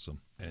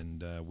 Awesome.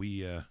 And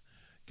we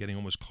getting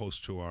almost close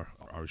to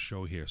our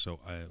show here, so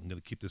I'm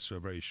going to keep this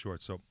very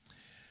short. So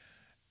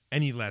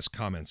any last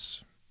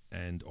comments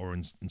and or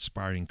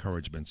inspiring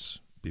encouragements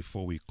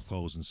before we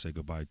close and say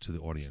goodbye to the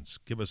audience?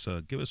 Give us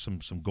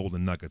some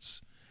golden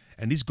nuggets.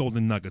 And these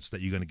golden nuggets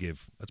that you're going to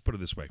give, let's put it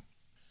this way.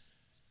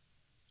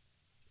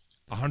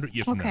 100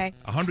 years from now.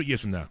 100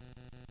 years from now.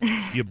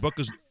 Your book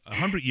is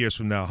 100 years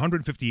from now,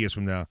 150 years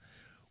from now.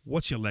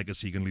 What's your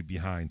legacy going to leave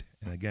behind?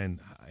 And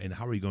again, and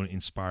how are you going to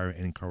inspire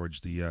and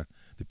encourage the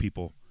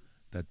people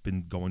that have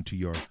been going to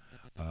your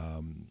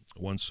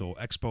One Soul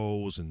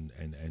expos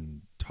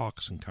and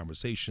talks and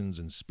conversations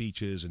and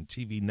speeches and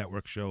TV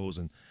network shows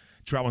and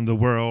traveling the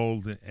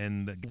world.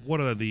 And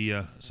what are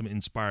the some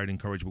inspired,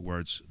 encouragement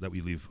words that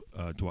we leave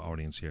to our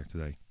audience here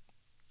today?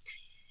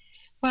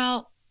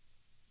 Well,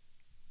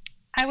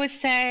 I would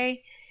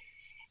say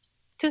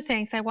two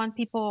things. I want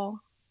people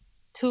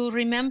to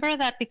remember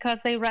that because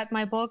they read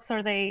my books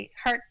or they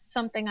heard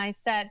something I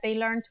said, they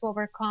learned to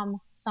overcome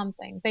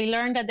something. They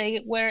learned that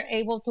they were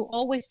able to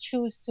always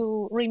choose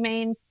to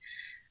remain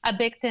a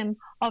victim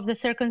of the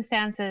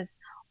circumstances,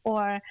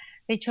 or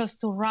they chose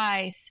to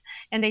rise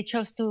and they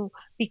chose to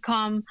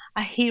become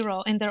a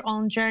hero in their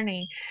own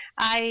journey.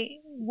 I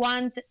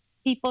want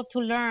people to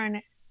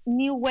learn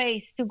new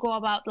ways to go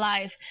about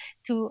life.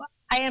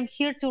 I am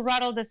here to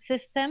rattle the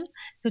system,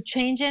 to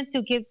change it,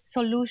 to give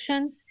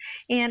solutions.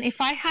 And if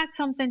I had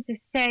something to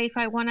say, if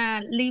I want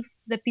to leave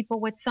the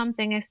people with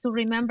something, is to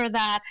remember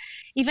that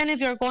even if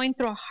you're going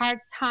through a hard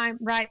time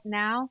right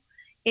now,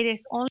 it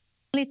is only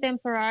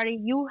temporary.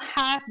 You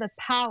have the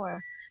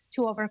power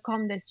to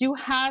overcome this. You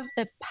have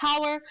the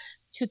power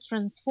to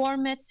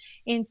transform it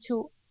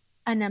into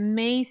an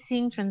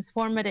amazing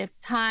transformative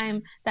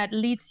time that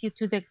leads you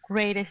to the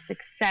greatest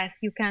success.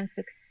 You can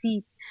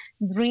succeed.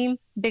 Dream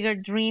bigger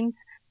dreams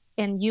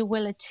and you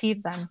will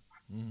achieve them.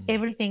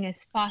 Everything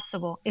is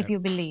possible if you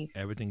believe.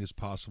 Everything is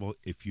possible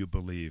if you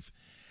believe.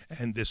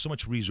 And there's so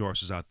much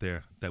resources out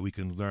there that we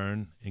can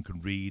learn and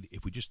can read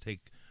if we just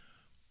take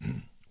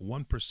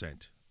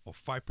 1% or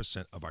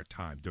 5% of our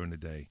time during the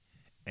day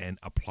and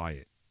apply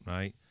it,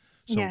 right?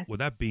 So Yes. with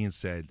that being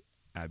said,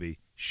 Abby,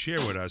 share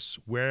with us,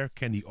 where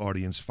can the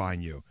audience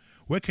find you?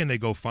 Where can they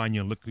go find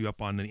you and look you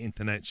up on the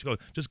internet?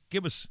 Just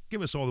give us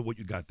all of what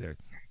you got there,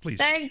 please.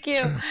 Thank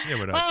you. Share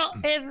with us.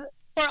 Well,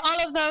 for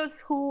all of those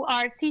who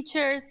are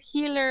teachers,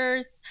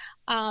 healers,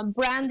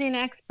 branding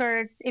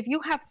experts, if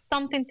you have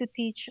something to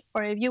teach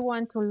or if you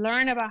want to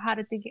learn about how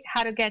to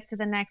get to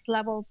the next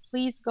level,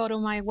 please go to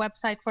my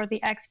website for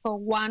the expo,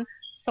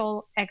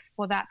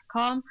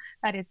 onesoulexpo.com.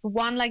 That is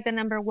one like the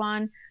number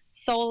one,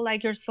 soul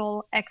like your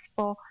soul,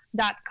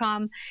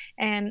 expo.com.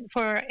 And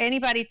for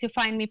anybody to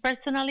find me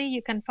personally,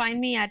 you can find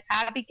me at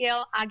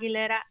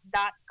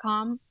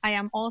abigailaguilera.com. I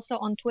am also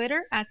on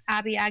Twitter as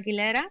Abby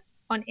Aguilera,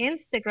 on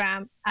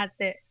Instagram at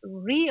the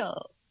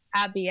real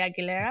Abby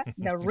Aguilera,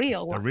 the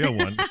real one. The real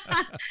one.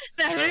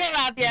 The real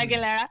Abby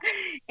Aguilera.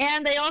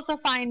 And they also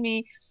find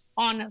me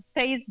on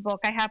Facebook.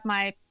 I have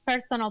my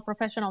personal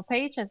professional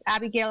page as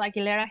Abigail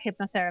Aguilera,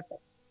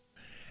 hypnotherapist.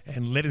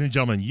 And ladies and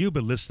gentlemen, you've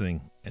been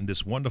listening in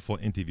this wonderful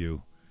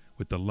interview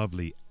with the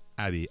lovely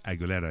Abby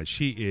Aguilera.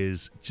 She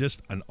is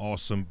just an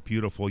awesome,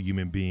 beautiful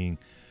human being,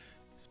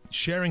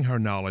 sharing her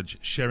knowledge,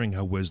 sharing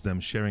her wisdom,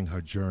 sharing her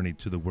journey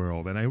to the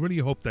world. And I really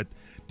hope that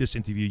this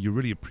interview, you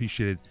really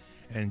appreciated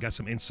and got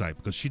some insight,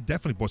 because she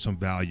definitely brought some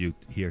value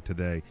here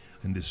today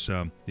in this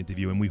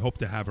interview. And we hope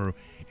to have her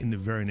in the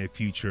very near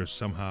future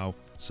somehow,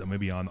 so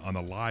maybe on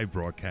a live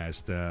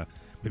broadcast,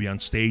 maybe on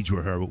stage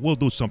with her. We'll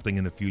do something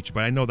in the future.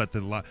 But I know that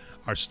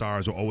our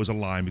stars are always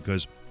aligned,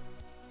 because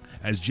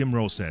as Jim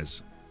Rohn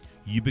says,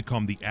 you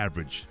become the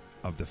average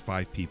of the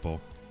 5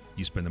 people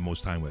you spend the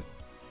most time with.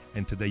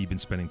 And today you've been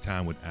spending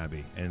time with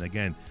Abby. And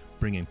again,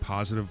 bringing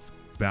positive,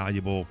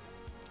 valuable,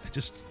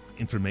 just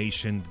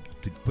information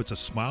that puts a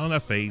smile on our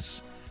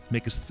face,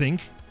 make us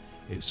think.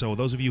 So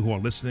those of you who are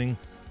listening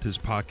to this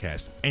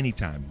podcast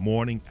anytime,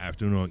 morning,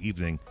 afternoon, or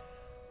evening,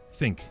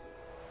 think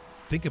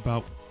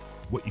about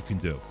what you can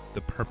do, the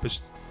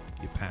purpose,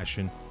 your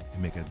passion,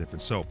 and making a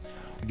difference. So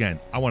again,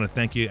 I want to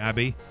thank you,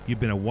 Abby.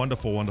 You've been a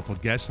wonderful, wonderful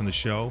guest on the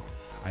show.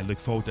 I look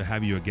forward to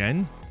having you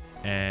again.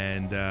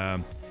 And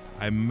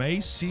I may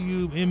see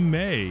you in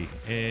May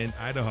in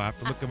Idaho. I have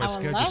to look at my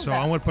schedule. So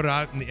I want to put it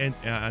out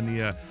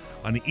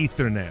on the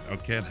Ethernet,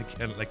 okay,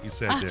 like you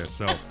said there.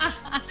 So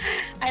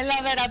I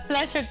love it. A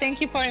pleasure.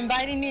 Thank you for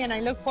inviting me, and I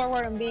look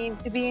forward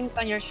to being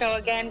on your show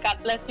again. God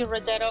bless you,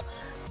 Rogero.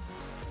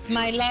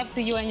 My love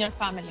to you and your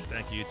family.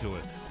 Thank you to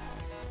it.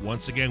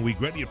 Once again, we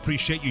greatly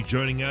appreciate you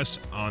joining us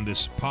on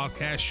this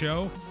podcast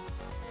show.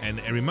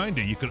 And a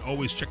reminder, you can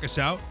always check us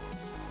out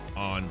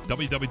on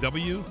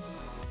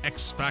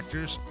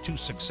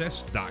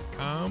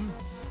www.xfactors2success.com,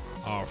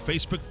 our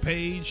Facebook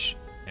page,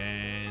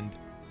 and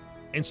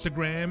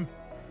Instagram.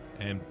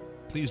 And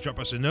please drop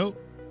us a note,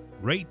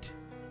 rate,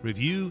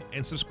 review,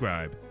 and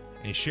subscribe,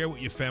 and share with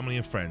your family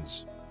and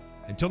friends.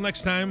 Until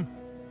next time,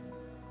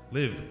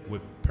 live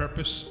with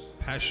purpose,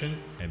 passion,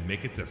 and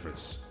make a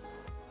difference.